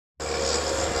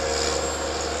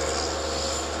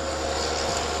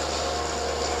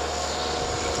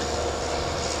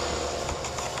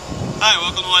Hi,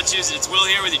 welcome to Wachusett. It's Will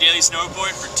here with your daily snow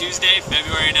report for Tuesday,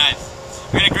 February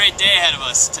 9th. We got a great day ahead of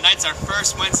us. Tonight's our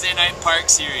first Wednesday night park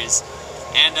series.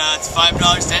 And it's $5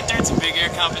 to enter. It's a big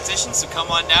air competition, so come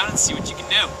on down and see what you can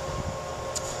do.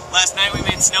 Last night we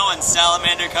made snow on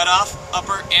Salamander cutoff,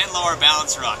 upper and lower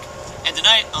balance rock. And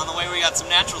tonight, on the way, we got some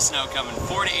natural snow coming.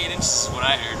 4 to 8 inches is what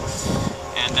I heard.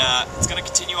 And it's going to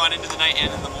continue on into the night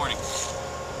and in the morning.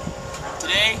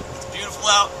 Today, it's beautiful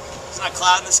out. There's not a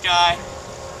cloud in the sky.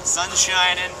 Sun's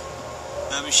shining.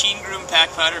 The machine groom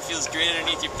pack powder feels great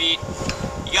underneath your feet.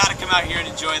 You gotta come out here and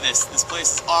enjoy this. This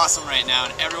place is awesome right now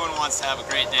and everyone wants to have a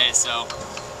great day, so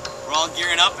we're all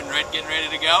gearing up and getting ready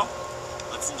to go.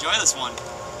 Let's enjoy this one.